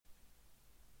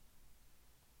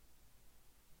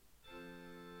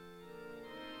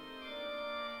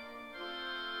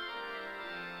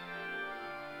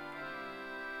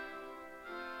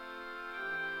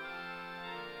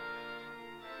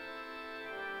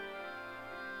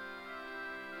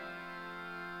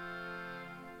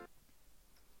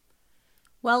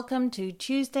Welcome to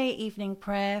Tuesday evening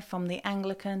prayer from the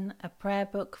Anglican, a prayer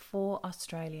book for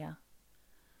Australia.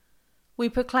 We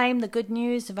proclaim the good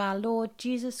news of our Lord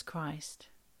Jesus Christ.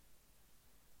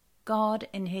 God,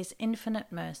 in his infinite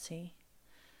mercy,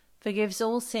 forgives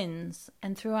all sins,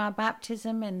 and through our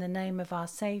baptism in the name of our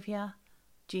Saviour,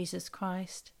 Jesus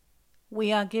Christ,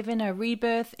 we are given a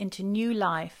rebirth into new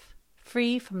life,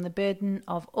 free from the burden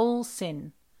of all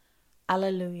sin.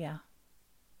 Alleluia.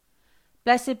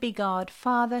 Blessed be God,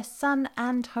 Father, Son,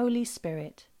 and Holy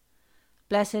Spirit.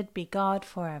 Blessed be God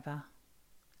forever.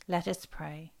 Let us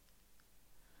pray.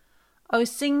 O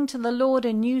sing to the Lord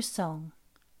a new song.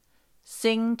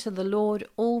 Sing to the Lord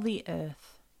all the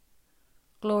earth.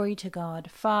 Glory to God,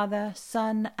 Father,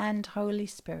 Son, and Holy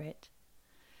Spirit,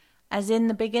 as in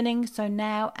the beginning, so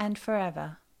now, and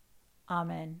forever.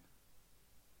 Amen.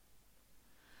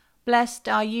 Blessed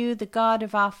are you, the God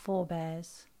of our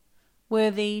forebears,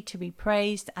 worthy to be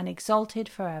praised and exalted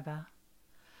forever.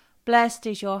 Blessed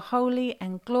is your holy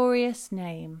and glorious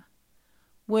name,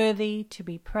 worthy to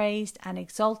be praised and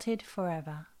exalted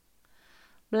forever.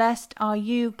 Blessed are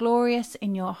you, glorious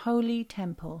in your holy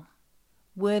temple,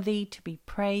 worthy to be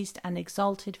praised and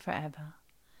exalted forever.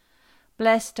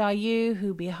 Blessed are you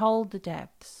who behold the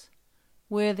depths,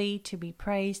 worthy to be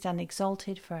praised and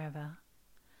exalted forever.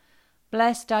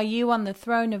 Blessed are you on the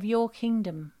throne of your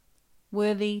kingdom,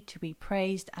 worthy to be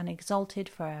praised and exalted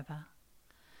forever.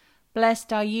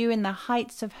 Blessed are you in the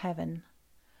heights of heaven,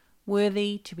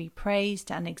 worthy to be praised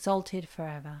and exalted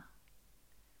forever.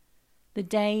 The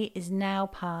day is now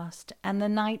past, and the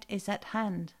night is at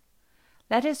hand.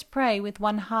 Let us pray with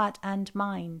one heart and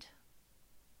mind.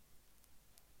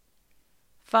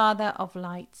 Father of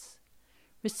lights,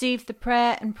 receive the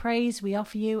prayer and praise we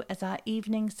offer you as our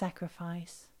evening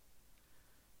sacrifice.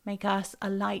 Make us a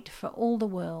light for all the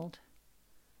world,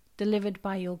 delivered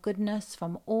by your goodness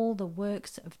from all the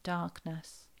works of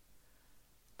darkness.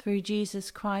 Through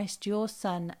Jesus Christ, your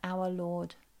Son, our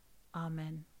Lord.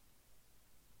 Amen.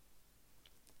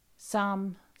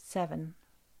 Psalm 7.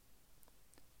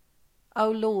 O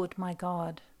Lord my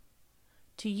God,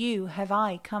 to you have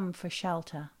I come for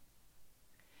shelter.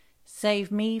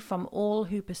 Save me from all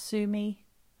who pursue me.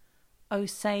 O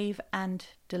save and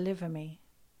deliver me.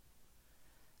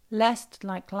 Lest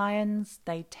like lions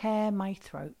they tear my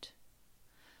throat,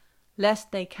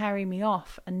 lest they carry me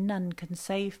off and none can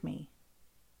save me.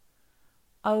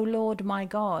 O Lord my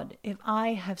God, if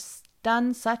I have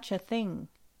done such a thing,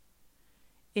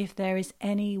 if there is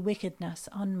any wickedness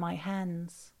on my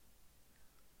hands,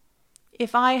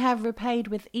 if I have repaid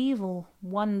with evil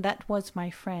one that was my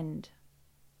friend,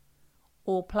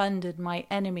 or plundered my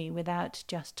enemy without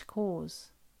just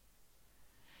cause,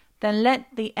 then let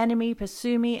the enemy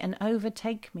pursue me and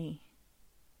overtake me.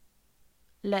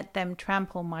 Let them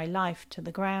trample my life to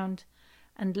the ground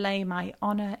and lay my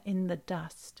honour in the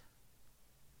dust.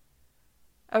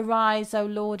 Arise, O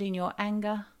Lord, in your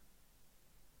anger.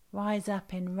 Rise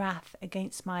up in wrath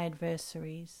against my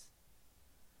adversaries.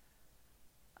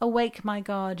 Awake, my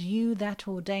God, you that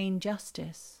ordain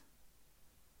justice,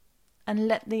 and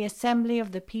let the assembly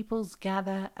of the peoples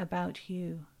gather about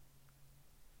you.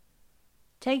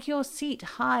 Take your seat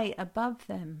high above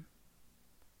them,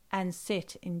 and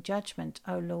sit in judgment,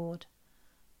 O Lord,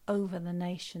 over the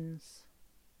nations.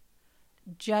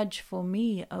 Judge for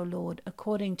me, O Lord,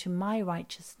 according to my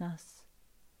righteousness,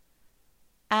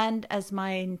 and as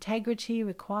my integrity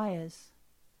requires.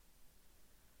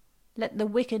 Let the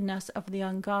wickedness of the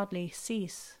ungodly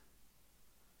cease,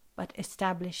 but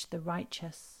establish the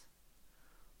righteous.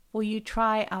 For you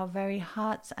try our very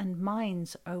hearts and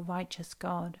minds, O righteous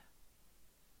God.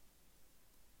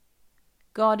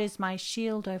 God is my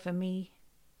shield over me.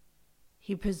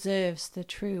 He preserves the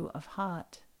true of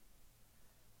heart.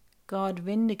 God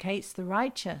vindicates the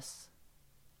righteous,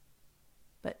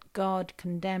 but God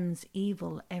condemns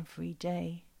evil every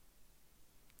day.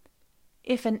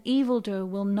 If an evildoer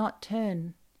will not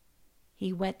turn,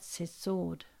 he whets his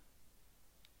sword.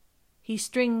 He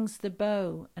strings the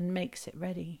bow and makes it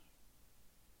ready.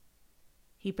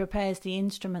 He prepares the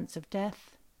instruments of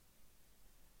death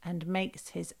and makes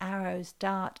his arrows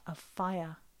dart of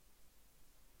fire.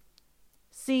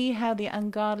 See how the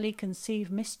ungodly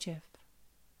conceive mischief,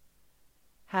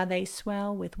 how they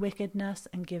swell with wickedness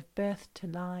and give birth to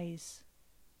lies.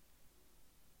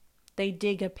 They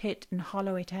dig a pit and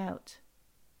hollow it out,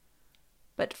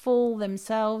 but fall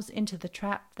themselves into the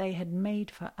trap they had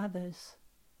made for others.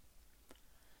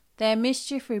 Their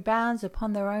mischief rebounds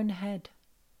upon their own head,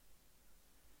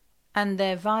 and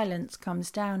their violence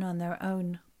comes down on their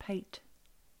own pate.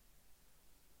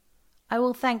 I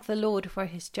will thank the Lord for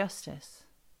his justice.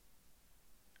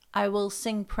 I will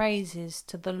sing praises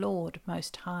to the Lord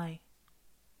Most High.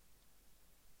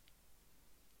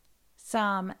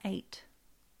 Psalm 8.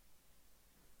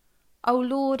 O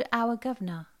Lord, our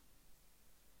Governor,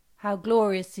 how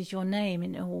glorious is your name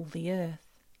in all the earth.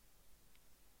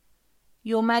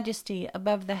 Your majesty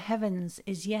above the heavens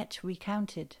is yet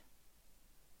recounted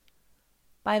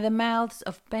by the mouths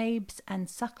of babes and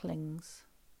sucklings.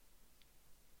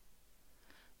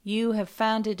 You have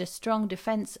founded a strong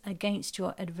defense against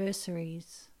your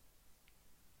adversaries,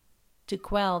 to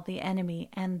quell the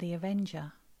enemy and the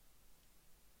avenger.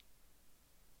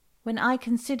 When I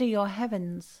consider your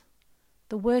heavens,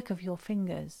 the work of your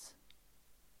fingers,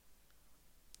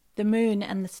 the moon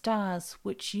and the stars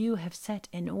which you have set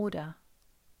in order,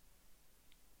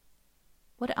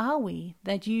 what are we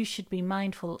that you should be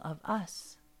mindful of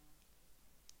us?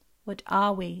 What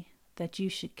are we that you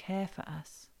should care for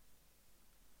us?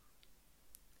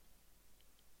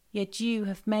 Yet you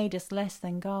have made us less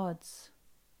than gods,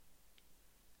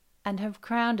 and have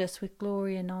crowned us with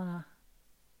glory and honour.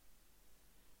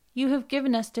 You have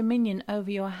given us dominion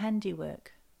over your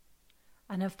handiwork,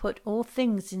 and have put all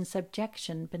things in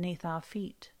subjection beneath our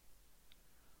feet,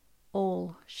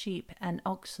 all sheep and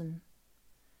oxen,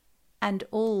 and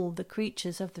all the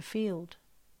creatures of the field,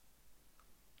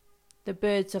 the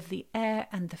birds of the air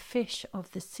and the fish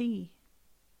of the sea,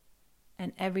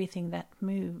 and everything that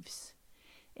moves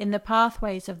in the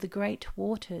pathways of the great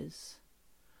waters.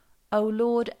 O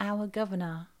Lord, our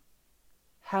Governor,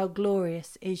 how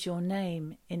glorious is your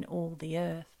name in all the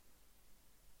earth.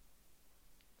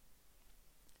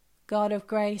 God of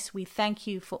grace, we thank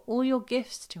you for all your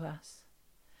gifts to us.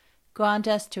 Grant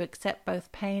us to accept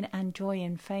both pain and joy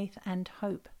in faith and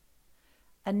hope,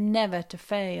 and never to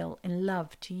fail in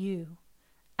love to you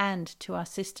and to our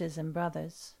sisters and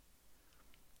brothers.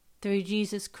 Through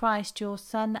Jesus Christ, your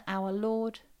Son, our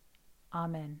Lord.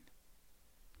 Amen.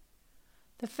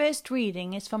 The first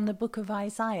reading is from the book of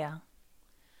Isaiah,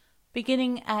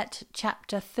 beginning at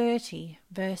chapter 30,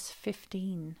 verse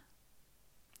 15.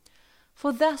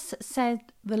 For thus said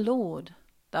the Lord,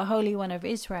 the Holy One of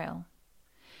Israel,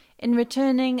 in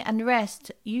returning and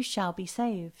rest you shall be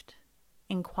saved.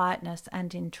 In quietness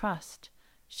and in trust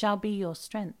shall be your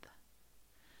strength.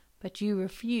 But you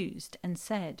refused and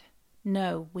said,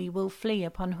 No, we will flee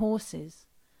upon horses.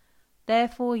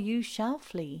 Therefore you shall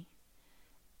flee,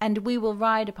 and we will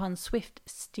ride upon swift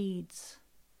steeds.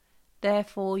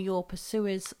 Therefore your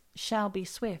pursuers shall be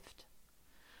swift.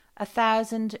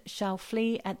 1,000 shall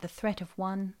flee at the threat of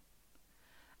one.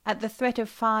 At the threat of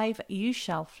 5 you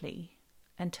shall flee,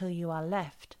 until you are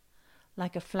left,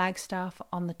 like a flagstaff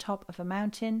on the top of a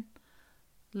mountain,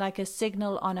 like a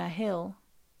signal on a hill.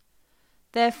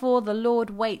 Therefore the Lord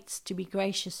waits to be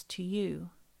gracious to you.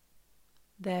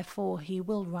 Therefore he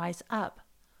will rise up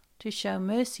to show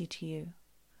mercy to you.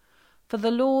 For the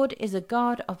Lord is a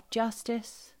God of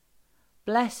justice.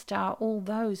 Blessed are all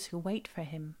those who wait for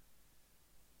him.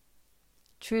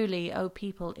 Truly, O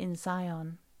people in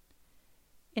Zion,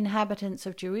 inhabitants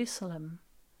of Jerusalem,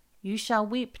 you shall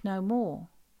weep no more.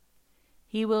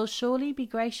 He will surely be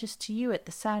gracious to you at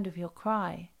the sound of your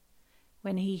cry.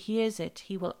 When he hears it,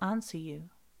 he will answer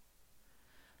you.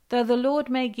 Though the Lord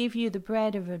may give you the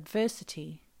bread of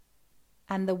adversity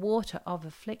and the water of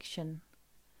affliction,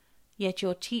 yet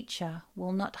your teacher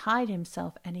will not hide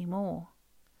himself any more,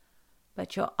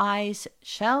 but your eyes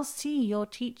shall see your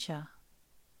teacher.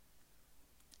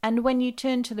 And when you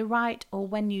turn to the right or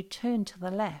when you turn to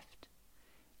the left,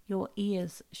 your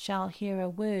ears shall hear a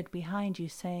word behind you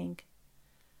saying,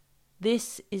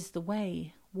 This is the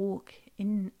way, walk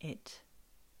in it.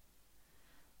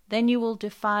 Then you will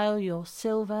defile your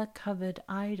silver-covered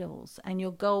idols and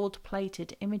your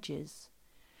gold-plated images.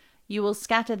 You will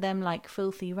scatter them like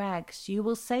filthy rags. You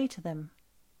will say to them,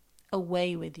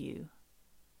 Away with you.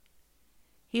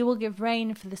 He will give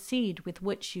rain for the seed with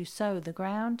which you sow the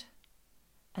ground,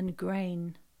 and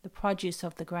grain, the produce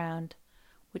of the ground,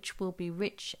 which will be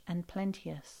rich and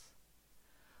plenteous.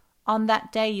 On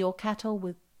that day your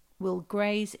cattle will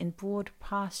graze in broad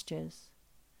pastures,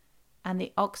 and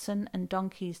the oxen and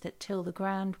donkeys that till the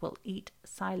ground will eat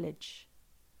silage,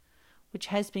 which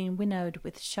has been winnowed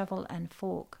with shovel and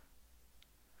fork.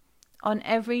 On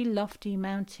every lofty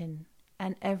mountain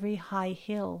and every high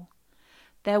hill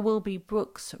there will be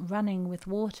brooks running with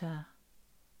water,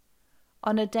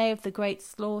 on a day of the great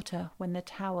slaughter when the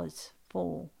towers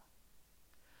fall.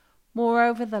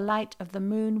 Moreover, the light of the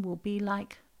moon will be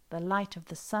like the light of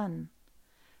the sun,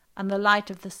 and the light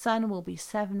of the sun will be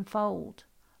sevenfold,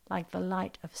 like the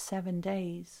light of 7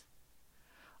 days.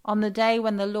 On the day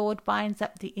when the Lord binds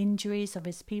up the injuries of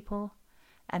his people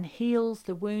and heals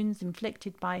the wounds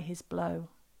inflicted by his blow.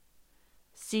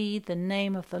 See, the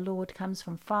name of the Lord comes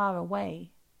from far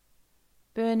away,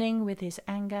 burning with his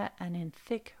anger and in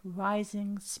thick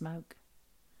rising smoke.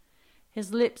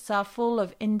 His lips are full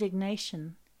of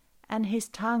indignation, and his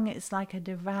tongue is like a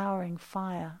devouring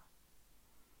fire.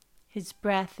 His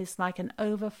breath is like an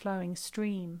overflowing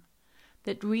stream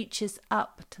that reaches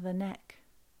up to the neck,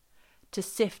 to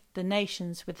sift the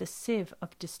nations with a sieve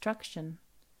of destruction,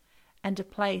 and to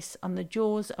place on the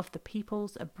jaws of the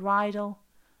peoples a bridle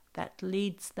that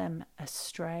leads them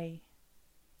astray.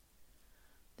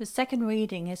 The second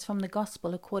reading is from the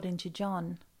Gospel according to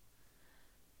John,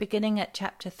 beginning at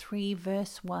chapter 3,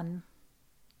 verse 1.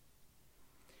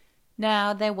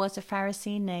 Now there was a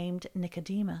Pharisee named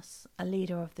Nicodemus, a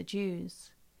leader of the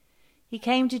Jews. He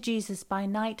came to Jesus by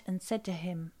night and said to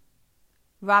him,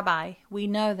 Rabbi, we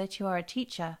know that you are a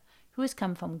teacher who has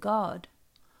come from God,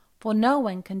 for no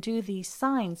one can do these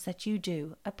signs that you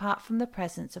do apart from the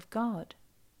presence of God.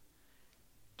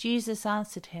 Jesus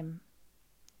answered him,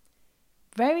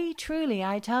 Very truly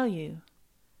I tell you,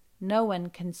 no one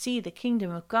can see the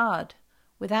kingdom of God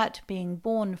without being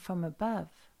born from above.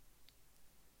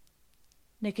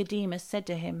 Nicodemus said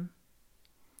to him,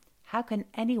 How can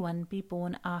anyone be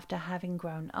born after having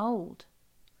grown old?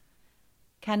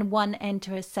 Can one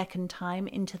enter a second time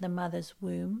into the mother's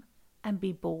womb and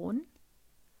be born?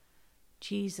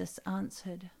 Jesus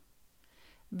answered,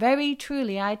 Very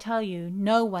truly I tell you,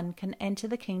 no one can enter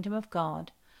the kingdom of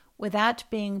God without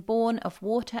being born of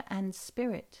water and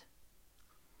spirit.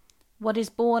 What is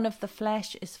born of the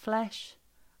flesh is flesh,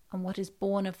 and what is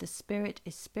born of the spirit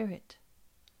is spirit.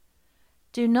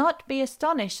 Do not be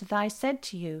astonished that I said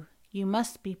to you, You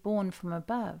must be born from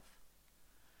above.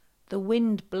 The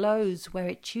wind blows where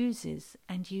it chooses,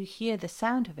 and you hear the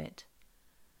sound of it,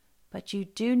 but you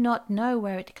do not know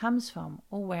where it comes from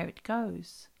or where it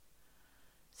goes.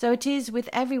 So it is with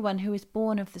everyone who is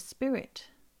born of the Spirit.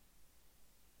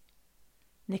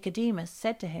 Nicodemus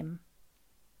said to him,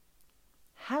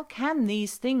 How can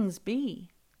these things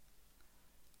be?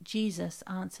 Jesus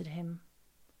answered him,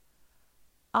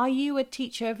 Are you a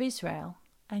teacher of Israel,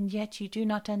 and yet you do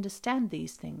not understand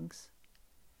these things?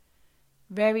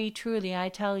 Very truly I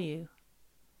tell you,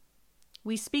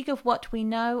 we speak of what we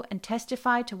know and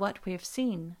testify to what we have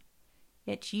seen,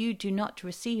 yet you do not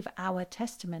receive our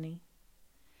testimony.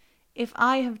 If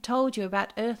I have told you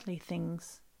about earthly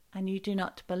things, and you do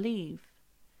not believe,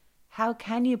 how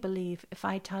can you believe if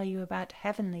I tell you about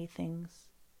heavenly things?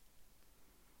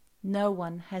 No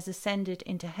one has ascended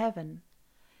into heaven,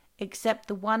 except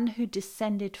the one who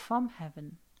descended from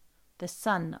heaven, the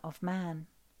Son of Man.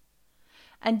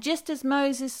 And just as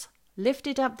Moses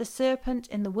lifted up the serpent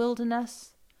in the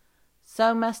wilderness,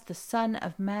 so must the Son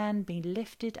of Man be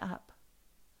lifted up,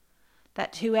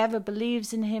 that whoever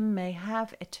believes in him may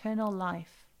have eternal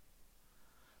life.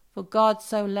 For God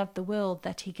so loved the world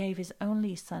that he gave his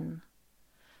only Son,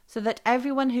 so that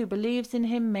everyone who believes in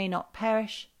him may not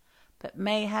perish, but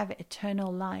may have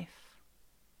eternal life.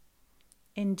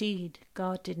 Indeed,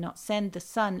 God did not send the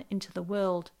Son into the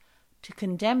world to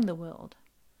condemn the world,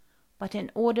 but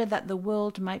in order that the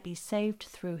world might be saved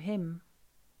through him.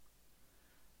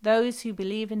 Those who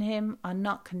believe in him are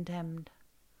not condemned,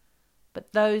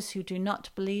 but those who do not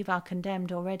believe are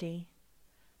condemned already,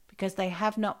 because they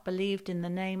have not believed in the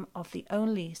name of the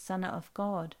only Son of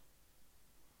God.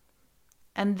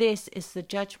 And this is the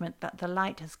judgment, that the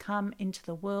light has come into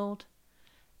the world,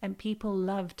 and people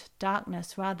loved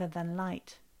darkness rather than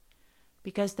light,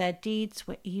 because their deeds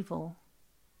were evil.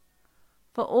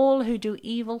 For all who do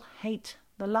evil hate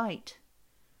the light,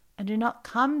 and do not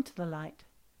come to the light,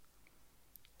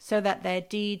 so that their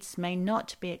deeds may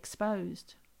not be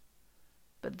exposed.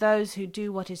 But those who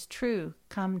do what is true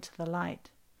come to the light,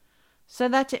 so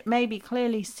that it may be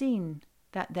clearly seen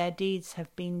that their deeds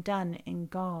have been done in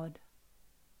God.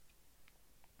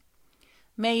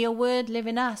 May your word live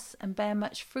in us and bear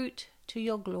much fruit to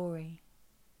your glory.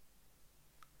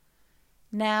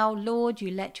 Now, Lord,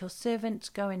 you let your servant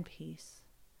go in peace.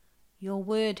 Your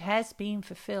word has been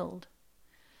fulfilled.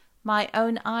 My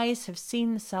own eyes have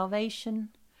seen the salvation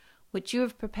which you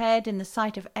have prepared in the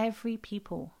sight of every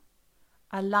people,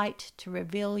 a light to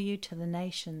reveal you to the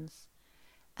nations,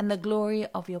 and the glory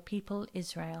of your people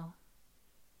Israel.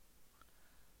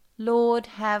 Lord,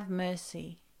 have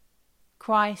mercy.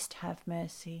 Christ, have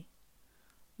mercy.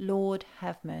 Lord,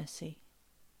 have mercy.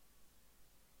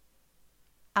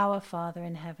 Our Father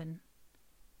in heaven,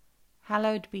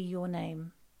 hallowed be your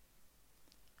name.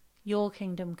 Your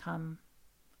kingdom come.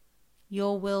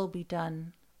 Your will be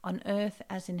done, on earth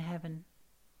as in heaven.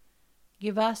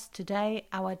 Give us today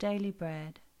our daily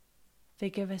bread.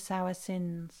 Forgive us our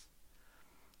sins,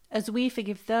 as we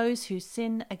forgive those who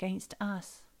sin against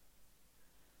us.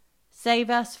 Save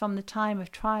us from the time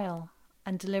of trial,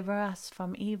 and deliver us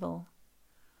from evil.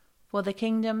 For the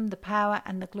kingdom, the power,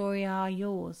 and the glory are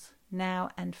yours, now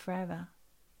and forever.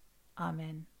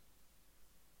 Amen.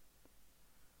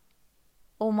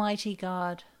 Almighty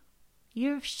God,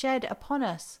 you have shed upon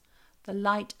us the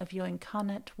light of your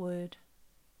incarnate word.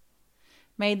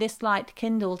 May this light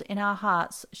kindled in our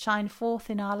hearts shine forth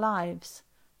in our lives,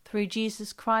 through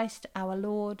Jesus Christ our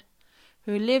Lord,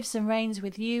 who lives and reigns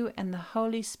with you and the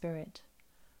Holy Spirit,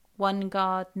 one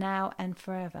God, now and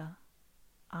forever.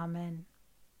 Amen.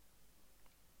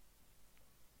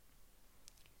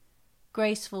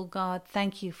 Graceful God,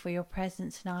 thank you for your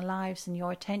presence in our lives and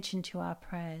your attention to our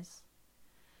prayers.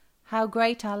 How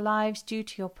great our lives due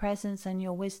to your presence and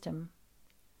your wisdom.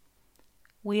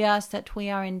 We ask that we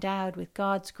are endowed with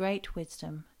God's great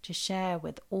wisdom to share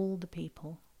with all the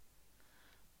people.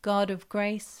 God of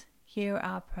grace, hear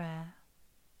our prayer.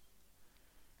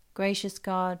 Gracious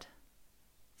God,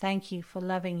 thank you for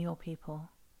loving your people.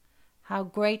 How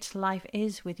great life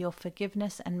is with your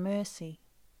forgiveness and mercy.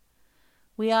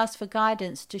 We ask for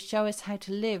guidance to show us how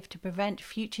to live to prevent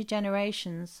future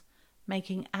generations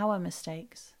making our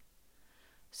mistakes,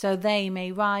 so they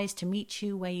may rise to meet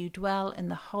you where you dwell in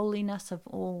the holiness of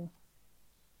all.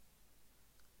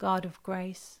 God of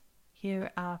grace,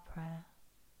 hear our prayer.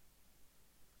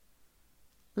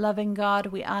 Loving God,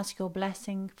 we ask your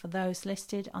blessing for those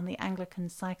listed on the Anglican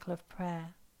cycle of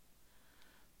prayer.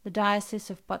 The Diocese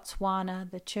of Botswana,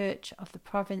 the Church of the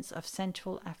Province of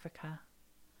Central Africa,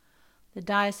 the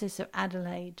Diocese of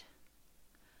Adelaide,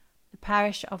 the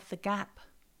Parish of the Gap,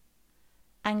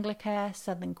 Anglicare,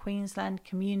 Southern Queensland,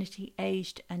 Community,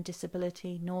 Aged and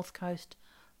Disability, North Coast,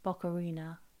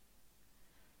 Bocarina,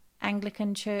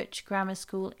 Anglican Church Grammar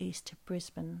School, East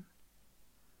Brisbane,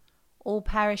 all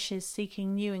parishes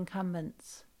seeking new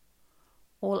incumbents,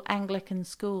 all Anglican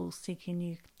schools seeking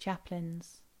new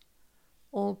chaplains,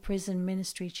 all prison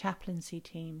ministry chaplaincy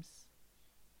teams.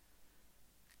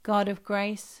 God of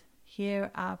grace,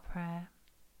 hear our prayer.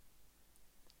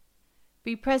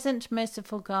 Be present,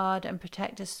 merciful God, and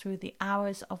protect us through the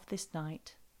hours of this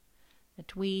night,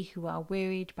 that we who are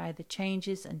wearied by the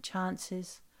changes and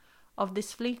chances of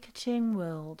this fleeting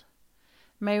world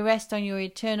may rest on your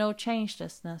eternal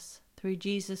changelessness through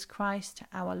Jesus Christ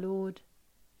our Lord.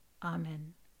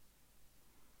 Amen.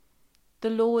 The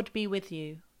Lord be with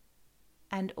you,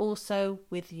 and also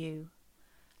with you.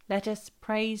 Let us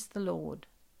praise the Lord.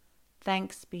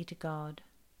 Thanks be to God.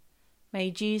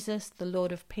 May Jesus, the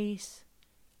Lord of peace,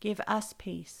 give us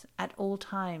peace at all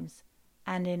times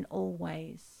and in all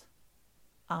ways.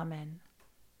 Amen.